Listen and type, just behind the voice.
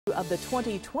Of the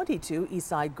 2022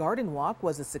 Eastside Garden Walk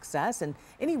was a success, and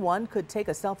anyone could take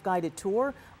a self-guided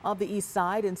tour of the East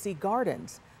Side and see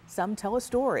gardens. Some tell a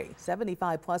story.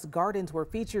 75+ gardens were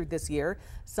featured this year.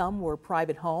 Some were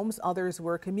private homes, others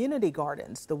were community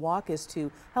gardens. The walk is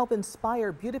to help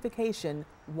inspire beautification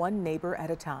one neighbor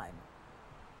at a time.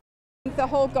 The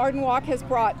whole garden walk has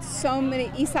brought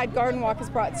Eastside Garden Walk has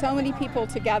brought so many people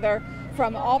together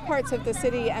from all parts of the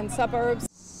city and suburbs.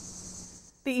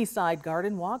 The Eastside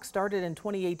Garden Walk started in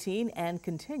 2018 and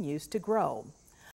continues to grow.